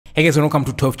Hey guys, welcome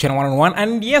to Top Channel 101,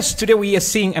 and yes, today we are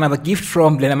seeing another gift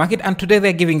from Blender Market, and today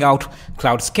they're giving out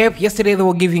Cloudscape. Yesterday they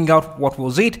were giving out, what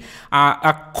was it?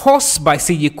 A course by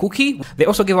CG Cookie. They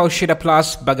also gave out Shader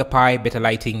Plus, Burger Pie, Better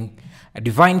Lighting, a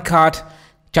Divine Cut,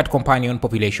 Chat Companion,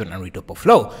 Population, and Retopo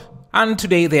Flow. And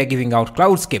today they are giving out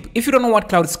Cloudscape. If you don't know what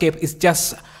Cloudscape is,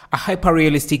 just a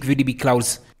hyper-realistic VDB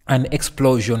clouds and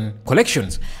explosion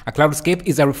collections. A Cloudscape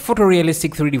is a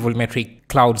photorealistic 3D volumetric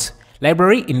clouds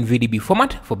library in VDB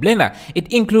format for Blender.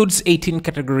 It includes 18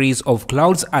 categories of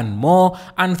clouds and more,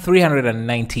 and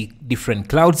 390 different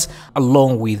clouds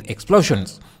along with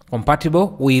explosions,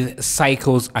 compatible with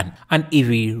Cycles and an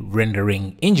Eevee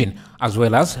rendering engine, as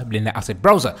well as Blender Asset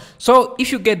Browser. So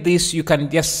if you get this, you can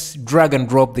just drag and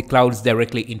drop the clouds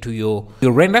directly into your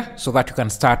render so that you can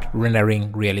start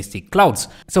rendering realistic clouds.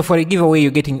 So for a giveaway,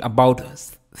 you're getting about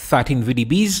 13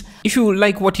 VDBs. If you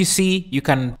like what you see, you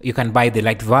can buy the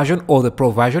light version or the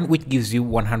pro version, which gives you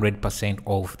 100%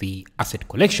 of the asset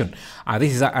collection.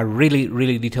 This is a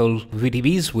really detailed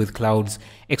VDBs with clouds,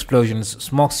 explosions,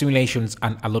 smoke simulations,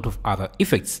 and a lot of other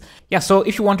effects. Yeah, so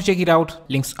if you want to check it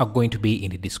out, links are going to be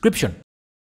in the description.